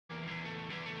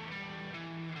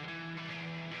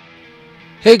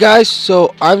Hey guys,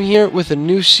 so I'm here with a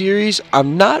new series.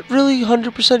 I'm not really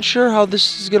 100% sure how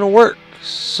this is going to work.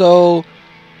 So,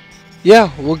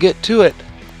 yeah, we'll get to it.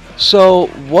 So,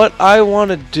 what I want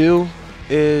to do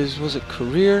is, was it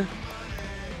career?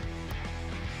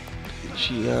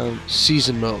 GM,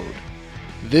 season mode.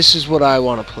 This is what I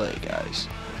want to play, guys.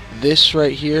 This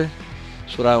right here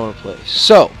is what I want to play.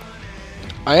 So,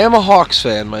 I am a Hawks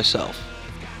fan myself.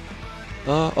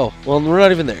 Oh, well, we're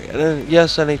not even there yet.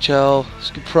 Yes, NHL,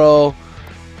 Scoop Pro.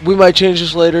 We might change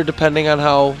this later depending on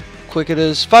how quick it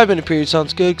is. 5-minute period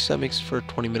sounds good because that makes it for a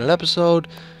 20-minute episode.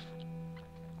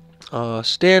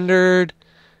 Standard,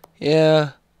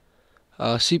 yeah.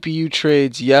 CPU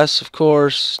trades, yes, of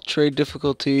course. Trade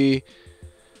difficulty.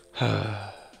 We'll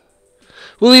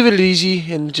leave it at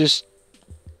easy and just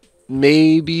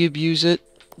maybe abuse it.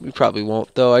 We probably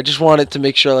won't, though. I just want it to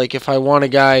make sure, like, if I want a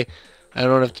guy, I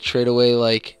don't have to trade away,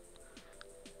 like,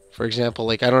 for example,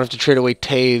 like, I don't have to trade away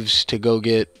Taves to go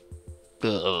get,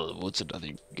 what's another,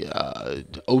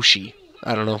 Oshie.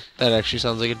 I don't know. That actually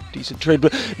sounds like a decent trade,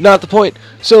 but not the point.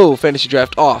 So, fantasy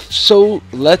draft off. So,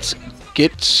 let's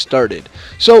get started.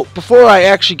 So, before I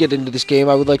actually get into this game,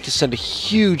 I would like to send a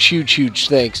huge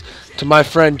thanks to my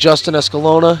friend Justin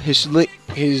Escalona.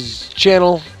 His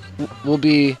channel will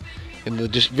be in the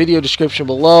video description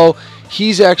below.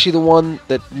 He's actually the one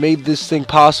that made this thing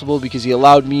possible because he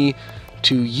allowed me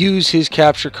to use his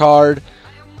capture card.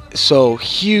 So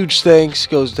huge thanks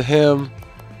goes to him.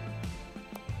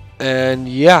 And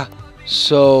yeah,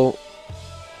 so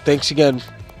thanks again.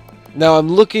 Now I'm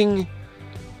looking,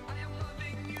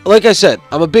 like I said,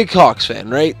 I'm a big Hawks fan,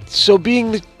 right? So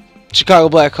being the Chicago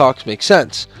Blackhawks makes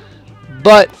sense.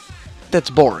 But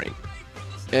that's boring.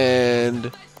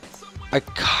 And I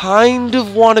kind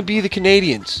of want to be the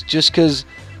Canadians, just because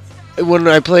when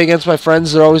I play against my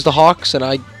friends, they're always the Hawks, and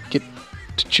I get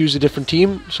to choose a different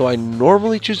team, so I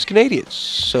normally choose the Canadians.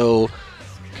 So,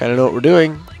 kind of know what we're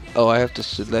doing. Oh, I have to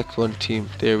select one team.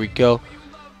 There we go.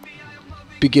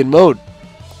 Begin mode.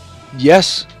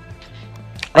 Yes.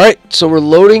 Alright, so we're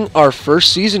loading our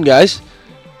first season, guys.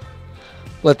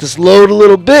 Let this load a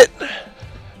little bit.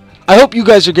 I hope you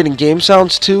guys are getting game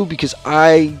sounds too, because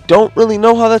I don't really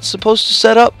know how that's supposed to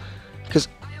set up, because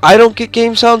I don't get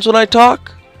game sounds when I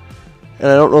talk, and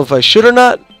I don't know if I should or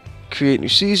not. Create new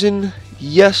season.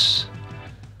 Yes.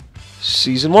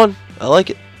 Season 1. I like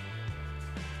it.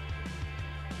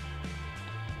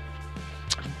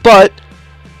 But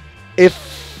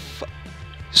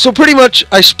so pretty much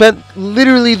I spent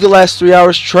literally the last 3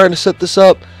 hours trying to set this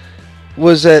up.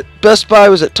 Was at Best Buy,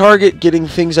 was at Target, getting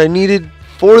things I needed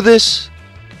for this,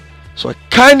 so I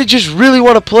kind of just really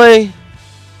want to play,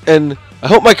 and I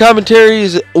hope my commentary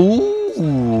is,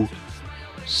 ooh,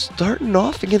 starting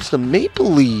off against the Maple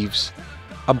Leafs.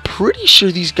 I'm pretty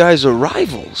sure these guys are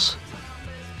rivals,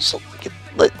 so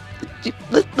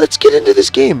let's get into this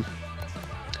game.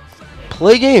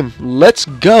 Play game, let's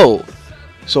go.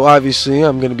 So obviously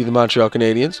I'm going to be the Montreal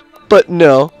Canadiens, but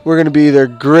no, we're going to be their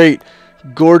great,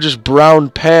 gorgeous brown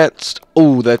pants.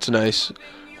 Oh, that's nice.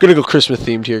 Gonna go Christmas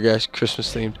themed here, guys.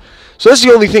 Christmas themed. So that's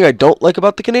the only thing I don't like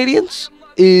about the Canadiens,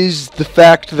 is the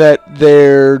fact that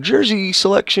their jersey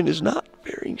selection is not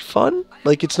very fun.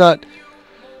 Like, it's not,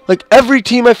 like, every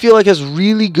team I feel like has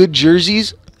really good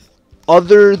jerseys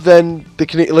other than the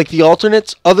like the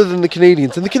alternates, other than the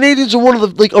Canadiens. And the Canadiens are one of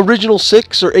the, like, original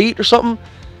 6 or 8 or something.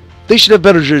 They should have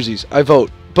better jerseys. I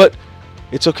vote. But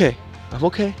it's okay. I'm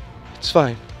okay. It's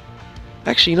fine.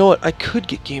 Actually, you know what? I could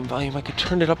get game volume. I could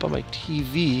turn it up on my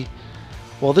TV.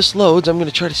 While this loads, I'm going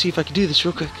to try to see if I can do this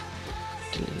real quick.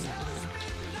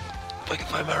 If I can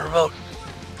find my remote.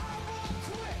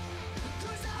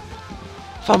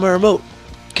 Find my remote.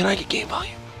 Can I get game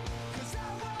volume?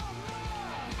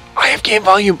 I have game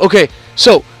volume. Okay,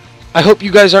 so I hope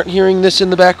you guys aren't hearing this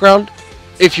in the background.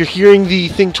 If you're hearing the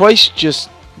thing twice, just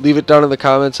leave it down in the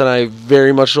comments, and I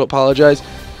very much do apologize.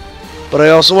 But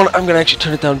I also I'm going to actually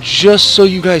turn it down just so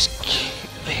you guys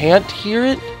can't hear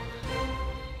it.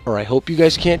 Or I hope you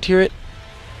guys can't hear it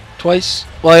twice.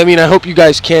 Well, I mean, I hope you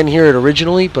guys can hear it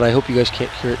originally, but I hope you guys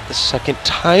can't hear it the second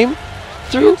time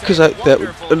through, because that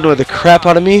would annoy the crap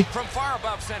out of me.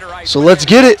 So let's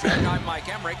get it.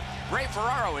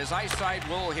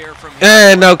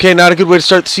 And, okay, not a good way to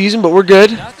start the season, but we're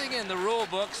good. Nothing in the rule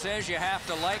book says you have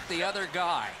to like the other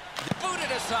guy. Boot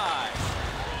it aside.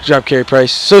 Good job, Carey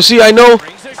Price. So, see, I know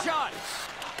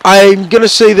I'm going to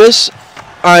say this.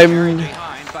 I'm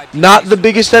not the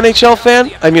biggest NHL fan.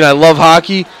 I mean, I love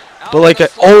hockey, but like,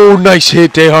 oh, nice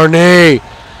hit, Desharnais.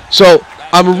 So,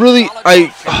 I'm really,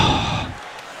 I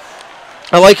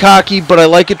like hockey, but I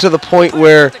like it to the point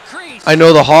where I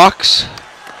know the Hawks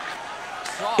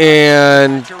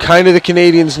and kind of the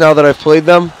Canadians now that I've played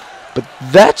them. But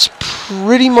that's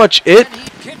pretty much it.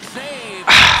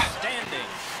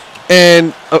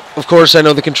 And, of course, I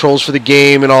know the controls for the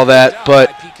game and all that,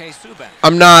 but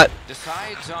I'm not,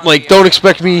 like, don't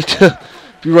expect me to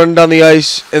be running down the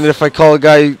ice, and if I call a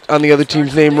guy on the other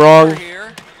team's name wrong.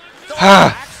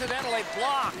 Oh,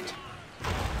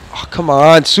 come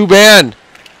on, Subban.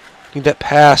 Need that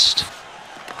passed.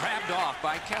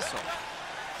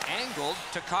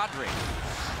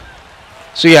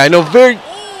 So, yeah, I know very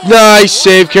nice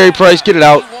save, Carey Price. Get it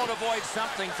out.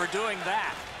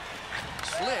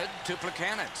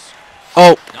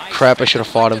 Oh, crap, I should have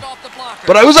fought him.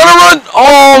 But I was on a run.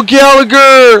 Oh,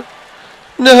 Gallagher.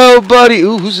 No, buddy.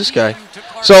 Ooh, who's this guy?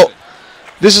 So,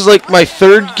 this is like my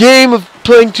third game of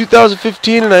playing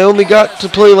 2015, and I only got to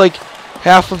play like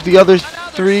half of the other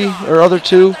other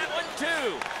two.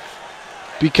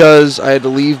 Because I had to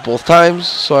leave both times,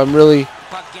 so I really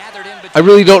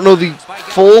don't know the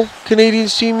full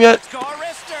Canadians team yet.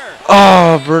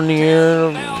 Oh,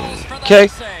 Bernier. Okay,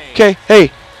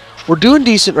 hey. We're doing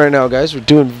decent right now, guys. We're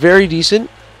doing very decent.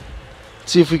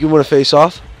 Let's see if we can win a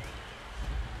face-off.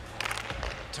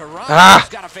 Ah!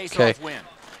 Okay.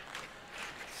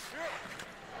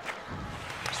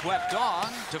 Swept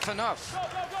on to Phaneuf.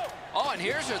 Oh, and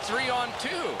here's a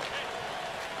 3-on-2.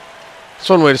 That's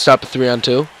one way to stop a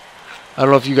 3-on-2. I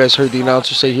don't know if you guys heard the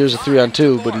announcer say, here's a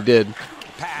 3-on-2, but he did.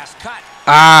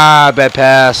 Ah, bad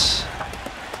pass.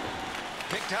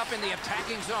 Picked up in the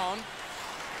attacking zone.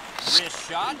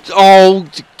 Oh,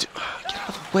 get out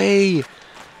of the way.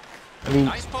 I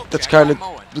mean, that's kind of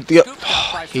the.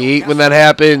 I hate when that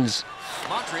happens.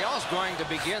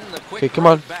 Okay, come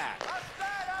on.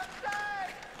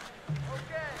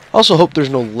 Also hope there's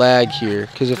no lag here,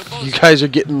 because if you guys are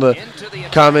getting the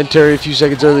commentary a few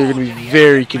seconds earlier, you're going to be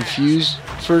very confused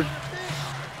for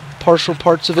partial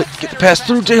parts of it. Get the pass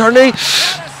through, Desharnais.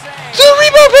 To the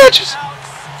rebound patches.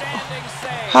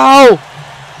 How?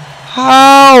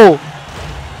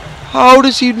 How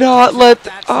does he not let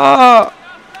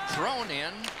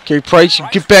Carey Price, you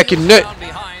get back in net.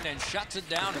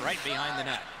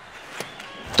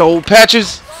 Double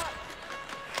patches.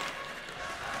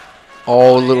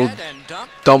 Oh, little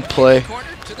dump play.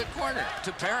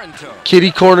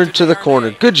 Kitty corner to the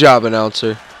corner. Good job,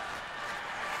 announcer.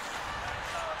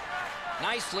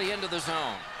 Nicely into the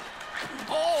zone.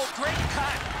 Oh, great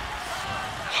cut.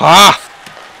 Ha!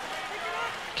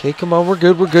 Okay, come on, we're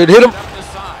good, Hit him.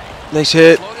 Nice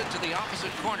hit.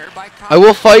 I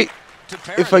will fight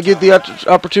if I get the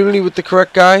opportunity with the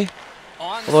correct guy.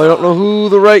 Although I don't know who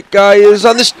the right guy is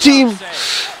on this team.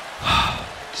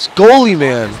 This goalie,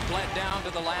 man.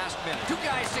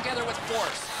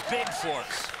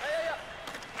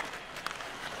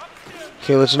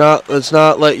 Okay, let's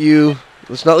not let you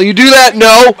do that.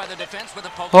 No.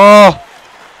 Oh.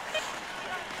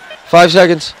 5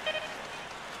 seconds.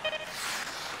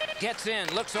 Gets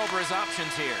in, looks over his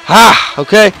options here.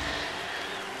 Okay.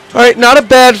 All right, not a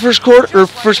bad first quarter or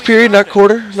first period, not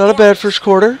quarter. Not a bad first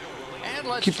quarter.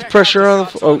 Keep the pressure on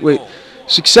the. Oh wait,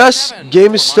 success.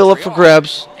 Game is still up for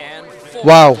grabs.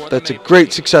 Wow, that's a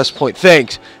great success point.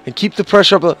 Thanks. And keep the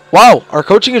pressure up. Wow, our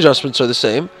coaching adjustments are the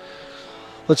same.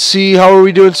 Let's see, how are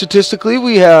we doing statistically?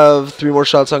 We have 3 more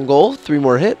shots on goal, 3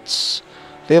 more hits.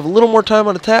 They have a little more time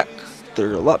on attack.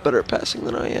 They're a lot better at passing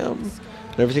than I am.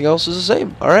 And everything else is the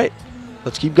same. All right,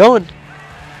 let's keep going.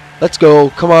 Let's go.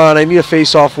 Come on, I need a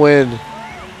face-off win.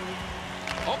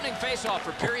 Opening face-off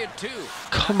for period 2.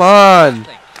 Come on.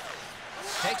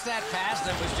 Takes that pass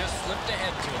that was just slipped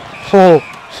ahead to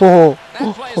him.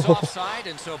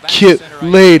 Get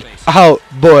laid out,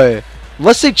 boy.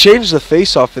 Unless they change the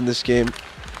face-off in this game,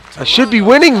 I should be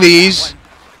winning these.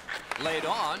 Laid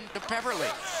on to Peverly.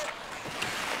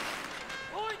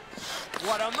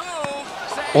 What a move.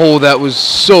 Oh, that was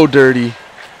so dirty.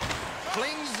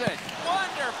 Flings it.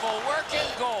 Wonderful work in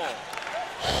goal.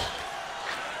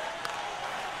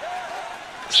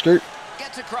 Skirt.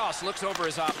 Gets across, looks over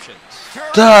his options.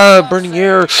 Burning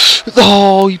air.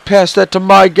 Oh, he passed that to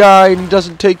my guy, and he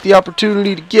doesn't take the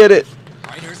opportunity to get it.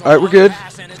 All right, we're good.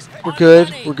 We're good.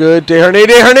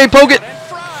 Desharnais, poke it.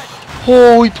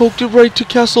 Oh, he poked it right to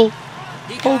Kessel.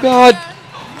 Oh, God.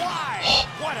 Oh,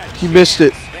 he missed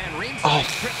it. Oh,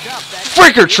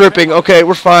 freaker tripping. Okay,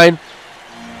 we're fine.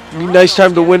 Nice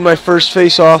time to win my first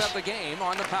face-off.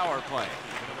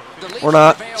 Or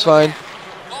not. It's fine.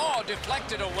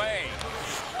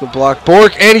 Good block.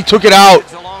 Bork, and he took it out.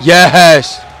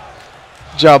 Yes.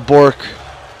 Good job, Bork.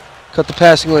 Cut the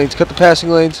passing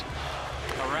lanes.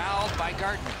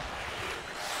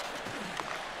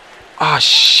 Ah,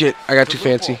 shit. I got too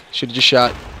fancy. Should have just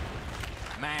shot.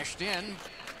 Mashed in.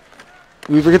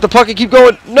 Weaver, get the puck and keep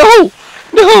going. No!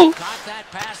 No! Got that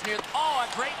pass near. Oh,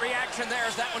 a great reaction there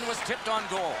as that one was tipped on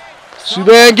goal.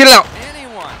 Subban, get it out.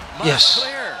 Anyone must Yes.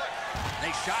 clear.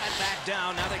 They shot it back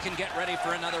down. Now they can get ready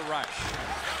for another rush.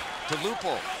 To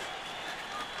Lupul.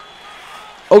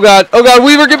 Oh God,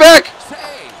 Weaver, get back!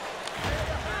 Save.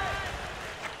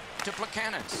 To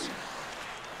Plekanec.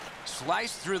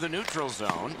 Sliced through the neutral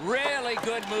zone. Really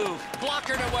good move.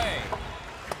 Blockered away.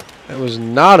 That was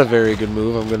not a very good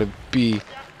move. I'm going to be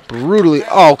brutally...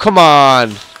 Oh, come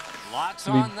on. Lots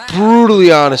Be on that.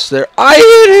 brutally honest there. I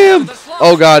hit him!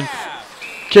 Oh, God.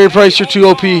 Carey Price, you're too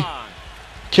OP.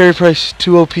 Carey Price,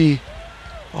 too OP.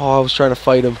 Oh, I was trying to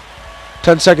fight him.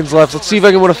 10 seconds left. Let's see if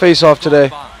I can win a face-off today.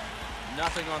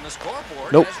 Nothing on the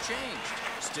scoreboard Nope. has changed.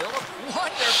 Still a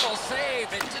wonderful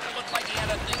save. It didn't look like he had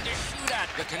a thing to shoot at.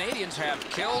 The Canadians have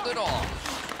killed it all.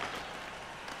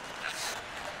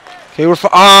 Okay, we're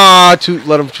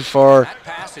let him too far. That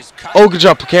pass is cut. Oh, good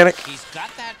job, Plekanec. He's got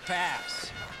that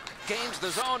pass. Gains the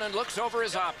zone and looks over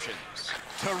his options.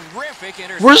 Terrific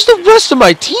interception. Where's the rest of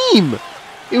my team?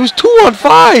 It was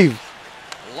 2-on-5.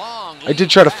 Long I did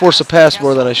try to force a pass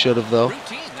more than I should have, though.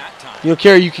 Routine that time. You know,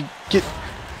 Carey, you can get...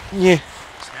 Yeah.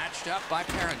 Snatched up by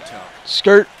Parento.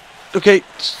 Skirt. Okay,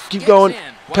 keep Gets going.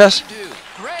 in. What Pass. do you do?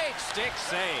 Great stick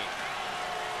save.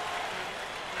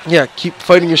 Yeah, keep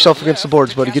fighting yourself against the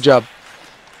boards, buddy. Good job.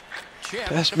 Chip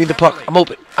Pass to me the puck. Beverly. I'm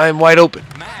open. I am wide open.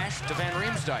 Mash to Van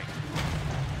Riemsdyk.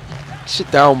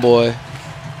 Sit down, boy.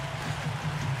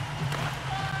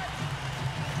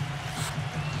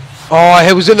 Oh,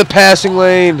 I was in the passing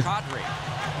lane. Kadri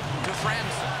to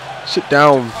Franson. Sit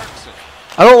down. Clarkson.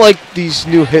 I don't like these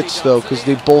new hits, though, because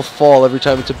they both fall every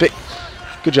time it's a big...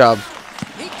 Good job.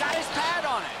 He got his pad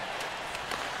on it.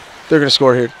 They're going to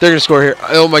score here. They're going to score here.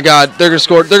 Oh, my God. They're going to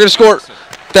score. They're going to score.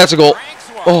 That's a goal. Ranks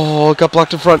one. Oh, it got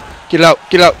blocked in front. Get it out.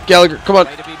 Get it out. Gallagher, come on.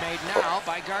 Play to be made now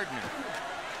by Gardner.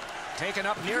 Taken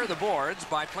up near the boards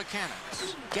by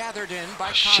Plekanec. Gathered in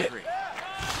by shit. Kadri.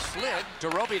 Slid to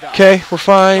Robida. Okay, we're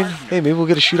fine. Hey, maybe we'll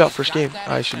get a shootout first game.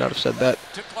 I should not have said that.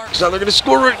 To Clarkson. Because now they're going to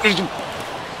score right.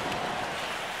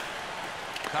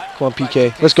 Cut Come on, by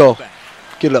PK. Let's go. Subban.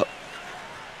 Get it up.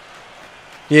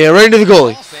 Yeah, right into the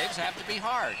goalie. All saves have to be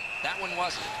hard. That one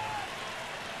wasn't.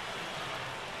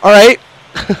 All right.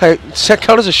 Does that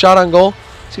count as a shot on goal?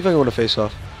 See if I can win a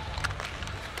face-off.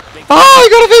 Oh, I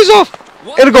got a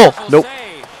face-off! And a goal. Wonderful Nope.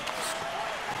 save.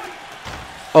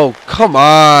 Oh, come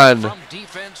on. From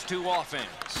defense to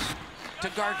offense. To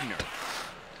Gardner.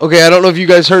 Okay, I don't know if you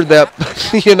guys heard that, but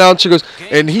the announcer goes,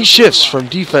 and he shifts from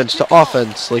defense to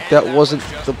offense. Like, that wasn't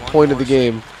the point of the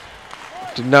game.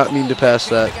 Did not mean to pass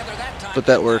that, but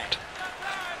that worked.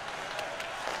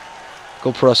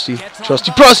 Go Prusty.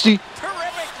 Trusty Prusty!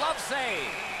 Terrific glove save.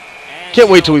 And Can't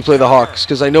wait till we play the Miller. Hawks,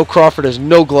 because I know Crawford has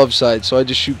no glove side, so I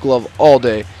just shoot glove all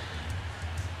day.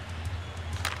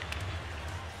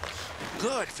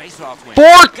 Good face-off win.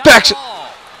 Bork Got backs the it. ball.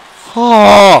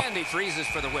 Oh, And he freezes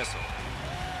for the whistle.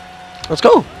 let's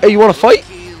go. Hey, you want to fight?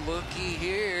 Looky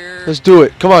here. Let's do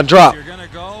it. Come on, drop. You're gonna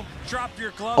go. Drop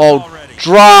your glove Oh, already.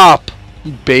 drop.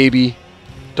 You baby.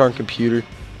 Darn computer.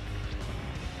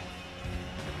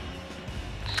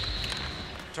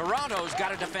 Toronto's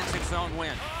got a defensive zone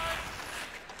win.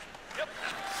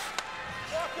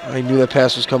 I knew that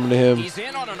pass was coming to him. He's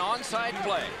in on an onside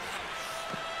play.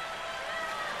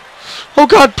 Oh,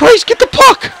 God, Price, get the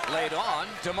puck. Laid on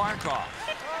to Markov.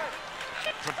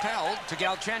 Propelled to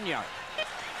Galchenyuk.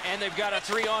 And they've got a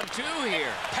 3-on-2 here.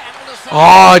 Paddled aside. Oh,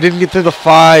 I didn't get to the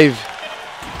 5.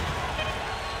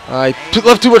 I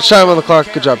left too much time on the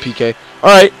clock. Good job, PK. All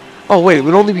right. Oh, wait, it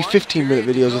would only be 15-minute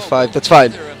videos with 5. That's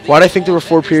fine. Why'd I think there were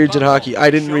 4 periods in hockey? I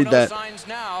didn't read that.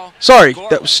 Sorry,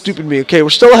 that was stupid of me. Okay,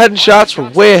 we're still ahead in shots. We're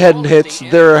way ahead in hits.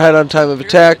 They're ahead on time of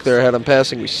attack. They're ahead on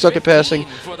passing. We suck at passing.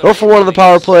 0 for 1 on the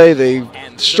power play. They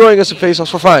destroying us at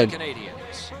faceoffs. We're fine.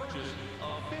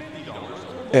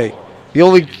 Hey, the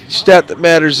only stat that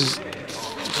matters is the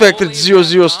fact that it's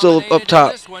 0-0 still up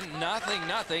top.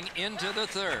 Nothing into the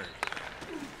third.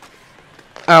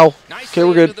 Ow. Okay,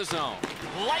 we're good.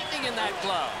 Lightning in that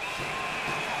glove.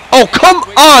 Oh, come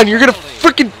on! You're gonna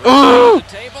freaking The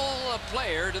table, a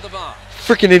player to the box.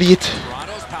 freaking idiot.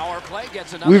 Toronto's power play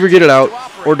gets another Weaver, get it out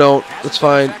chance to or operate. don't. Hasn't That's been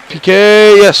fine. effective.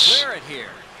 PK, yes. Clear it here.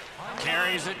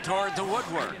 Carries it toward the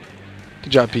woodwork. Good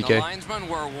job, The PK. linesmen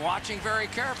were watching very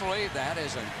carefully. That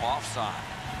is an offside.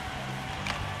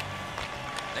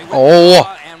 They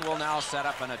withdraw and will now set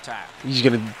up an attack. He's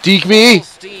gonna deke me. Full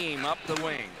steam up the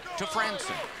wing to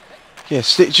Franson. Yeah,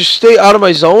 just stay out of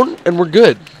my zone, and we're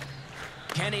good.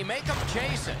 Can he make him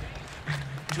chase it?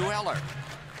 To Eller.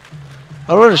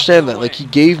 I don't understand that. Like, he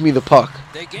gave me the puck.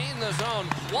 They gain the zone.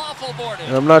 Waffle boarded.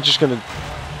 And I'm not just going to...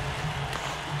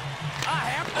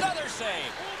 Another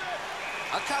save.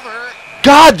 A cover.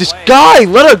 God, this guy!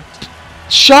 Let a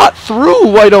shot through!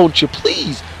 Why don't you?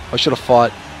 Please! I should have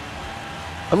fought.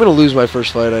 I'm going to lose my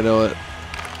first fight, I know it.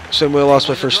 Same way I lost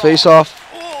my first face-off.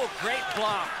 Ooh, great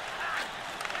block.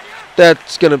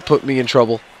 That's going to put me in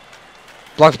trouble.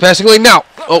 Block the passing lane now!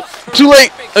 Oh, too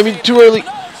late! I mean, too early.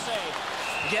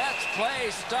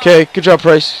 Okay, good job,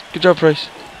 Price. Good job, Price.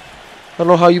 I don't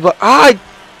know how you... I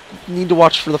need to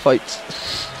watch for the fights.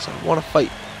 So I want to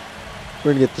fight. We're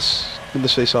going to get this in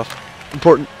this face-off.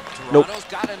 Important. Nope.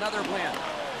 Got another win.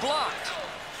 Blocked.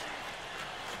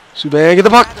 Subban, get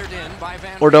the puck.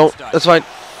 Or don't. That's fine.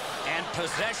 And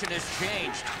possession has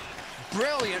changed.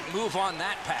 Brilliant move on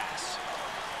that pass.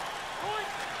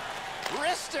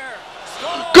 Wrister.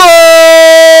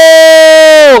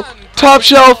 Goal! Top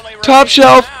shelf. Top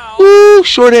shelf. Woo!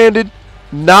 Short-handed.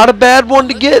 Not a bad one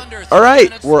to get. All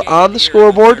right. We're on the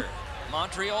scoreboard.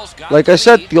 Like I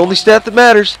said, the only stat that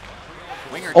matters.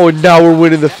 Oh, and now we're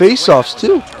winning the face-offs,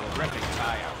 too.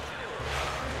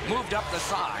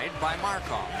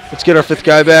 Let's get our fifth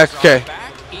guy back. Okay.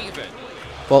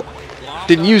 Well,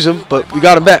 didn't use him, but we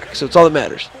got him back, so it's all that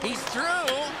matters.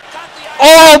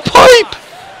 Oh, pipe!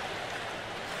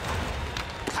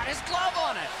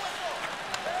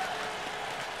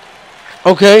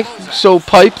 Okay, so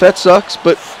pipe, that sucks,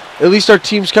 but at least our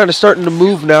team's kind of starting to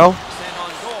move now.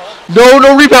 No,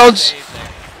 no rebounds!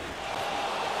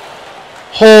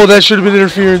 Oh, that should have been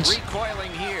interference.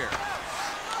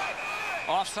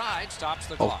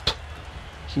 Oh,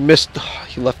 he missed.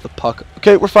 He left the puck.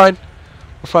 Okay, we're fine.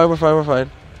 We're fine. We're fine. We're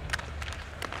fine.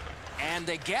 And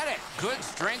they get it. Good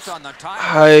strength on the tie.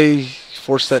 I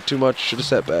forced that too much. Should have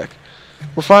sat back.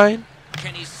 We're fine.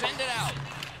 Can he send it out?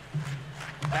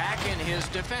 Back in his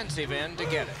defensive end to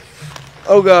get it.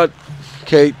 Oh God.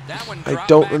 Okay. I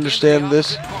don't understand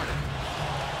this.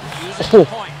 Oh.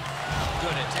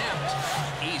 Good attempt.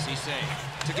 Easy save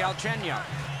to Galchenyuk.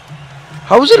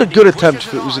 How was it a good attempt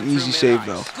if it was an easy save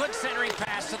though? Good centering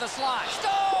pass to the slot.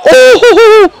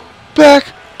 Oh!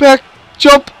 Back,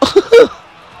 jump.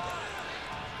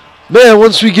 Man,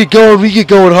 once we get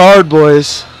going hard,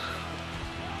 boys.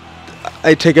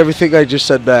 I take everything I just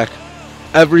said back.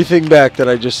 Everything back that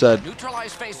I just said.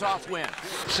 Neutralize face-off win.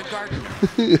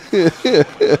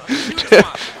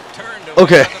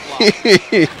 Okay.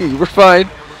 We're fine.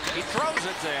 He throws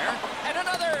it there. And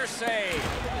another save.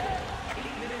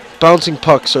 Bouncing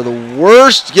pucks are the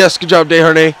worst. Yes, good job,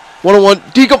 Desharnais.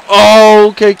 1-on-1. Decom. Oh,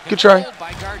 okay. Good try.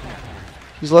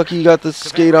 He's lucky he got the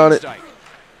skate on it.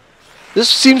 This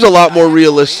seems a lot more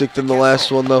realistic than the last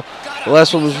one, though. The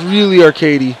last one was really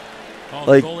arcadey.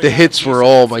 Like, the hits were,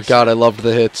 oh my God, I loved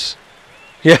the hits.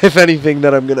 Yeah, if anything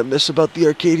that I'm going to miss about the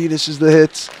arcadiness is the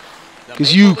hits.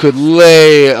 Because you could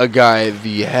lay a guy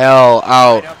the hell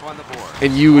out,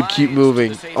 and you would keep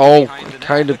moving. Oh, I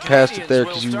kind of passed it there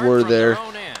because you were there.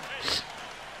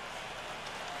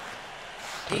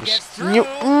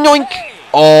 Yoink.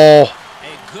 Oh.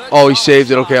 Oh, he saved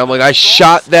it. Okay, I'm like, I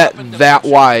shot that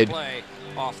wide.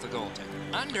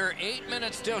 Under 8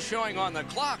 minutes still showing on the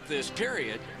clock this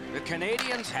period. The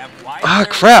Canadians have wide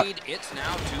crap. lead. It's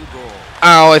now 2 goals.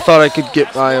 Ow, I thought I could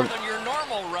get by him.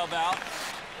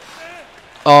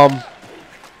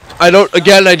 I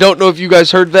don't know if you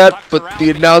guys heard that, but the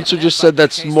announcer just said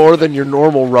that's more than your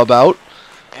normal rub out.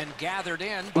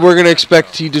 We're going to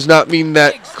expect he does not mean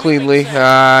that cleanly.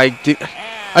 I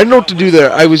didn't know what to do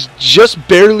there. I was just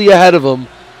barely ahead of him,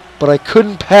 but I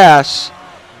couldn't pass,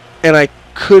 and I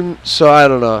couldn't, so I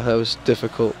don't know. That was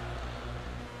difficult.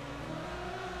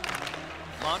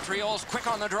 Montreal's quick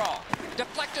on the draw.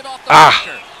 Deflected off the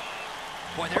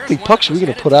Boy, how many pucks are we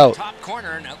going to put out? Top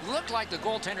corner, and it looked like the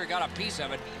goaltender got a piece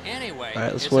of it. Anyway, all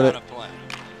right, let's win it.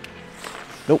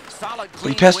 Nope. Solid,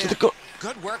 he passed to the goal.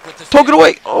 Good work with the poke it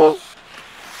away. Oh.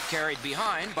 Carried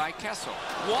behind by Kessel.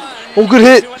 Oh, good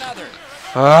hit.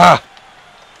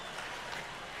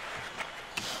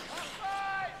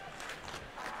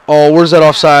 Oh, where's that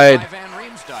offside?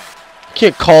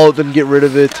 Can't call it, then get rid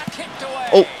of it.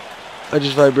 Oh, I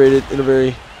just vibrated in a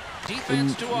very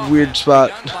weird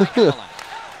spot.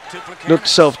 Note to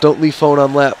self, don't leave phone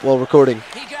on lap while recording.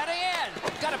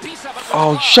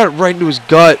 Oh, you shot it right into his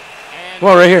gut. Come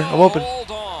on, right here. I'm open.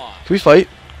 Can we fight?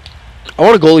 I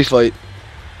want a goalie fight.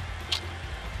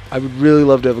 I would really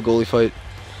love to have a goalie fight.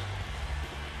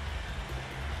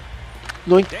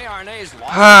 Noink.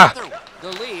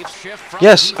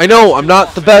 Yes, I know. I'm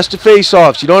not the best at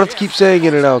face-offs. You don't have to keep saying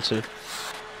it, announcer.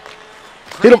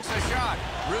 Hit him.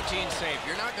 Routine save.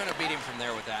 You're not going to beat him from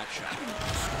there with that shot.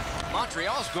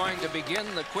 Montreal's going to begin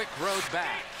the quick road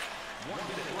back.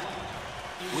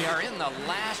 We are in the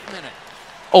last minute.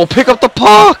 Oh, pick up the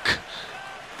puck!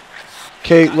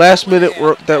 Okay, last minute.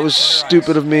 That was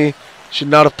stupid of me. Should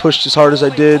not have pushed as hard as I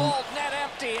did. Net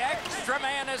empty. Extra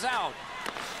man is out.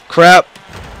 Crap.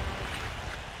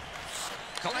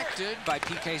 Collected by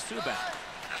PK Subban.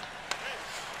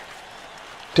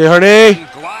 Desharnais.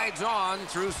 He glides on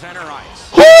through center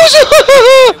ice. Who's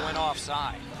They went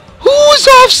offside. Who's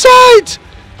offside?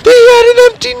 They had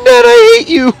an empty net. I hate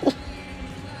you.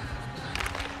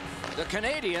 The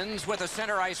Canadians with a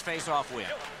center ice face-off win.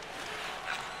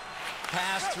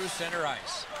 Pass through center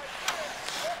ice.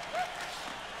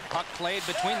 Puck played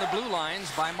between the blue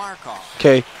lines by Markov.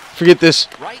 Okay, forget this.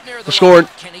 Right near the We're scoring.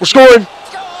 line. We're scoring.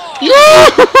 Yeah!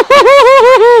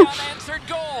 Unanswered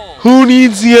goal. Who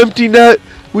needs the empty net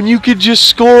when you could just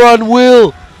score on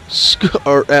will?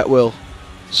 Or at will.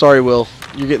 Sorry, Will.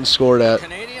 You're getting scored at.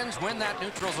 Canadians win that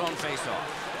neutral zone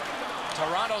face-off.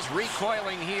 Toronto's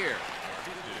recoiling here.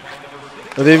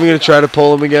 Are they even going to try to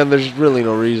pull him again? There's really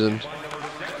no reason.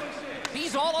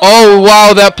 He's all Oh,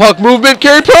 wow, that puck movement.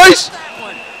 Carey Price! that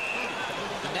one.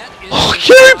 The net is Oh,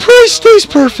 Carey Price stays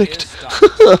perfect.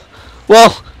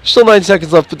 Well, still 9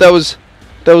 seconds left, but that was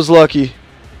lucky.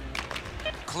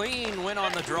 Clean win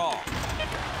on the draw.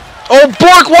 Oh,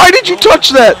 Bork, why did you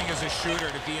touch that? As a shooter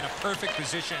to be in a perfect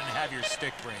position and have your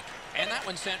stick break. And that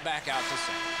one sent back out to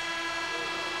center.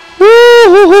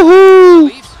 Woo-hoo-hoo-hoo.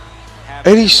 Leafs have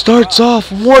And he starts off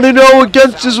 1-0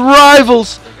 against his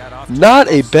rivals. Not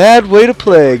a bad way to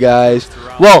play, guys.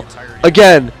 Well,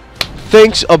 again,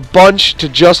 thanks a bunch to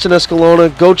Justin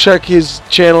Escalona. Go check his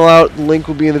channel out. The link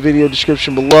will be in the video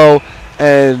description below.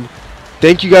 And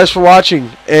thank you guys for watching.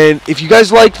 And if you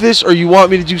guys like this or you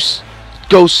want me to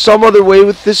go some other way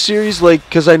with this series, like,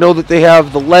 because I know that they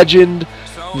have the legend,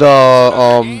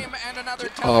 the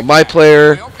my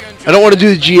player. I don't want to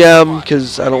do the GM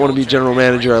because I don't want to be general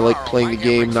manager. I like playing the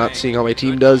game, not seeing how my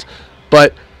team does.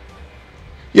 But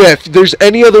yeah, if there's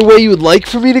any other way you would like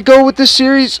for me to go with this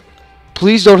series,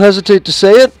 please don't hesitate to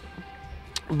say it.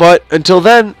 But until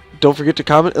then, don't forget to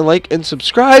comment and like and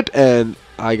subscribe. And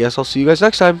I guess I'll see you guys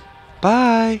next time.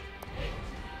 Bye.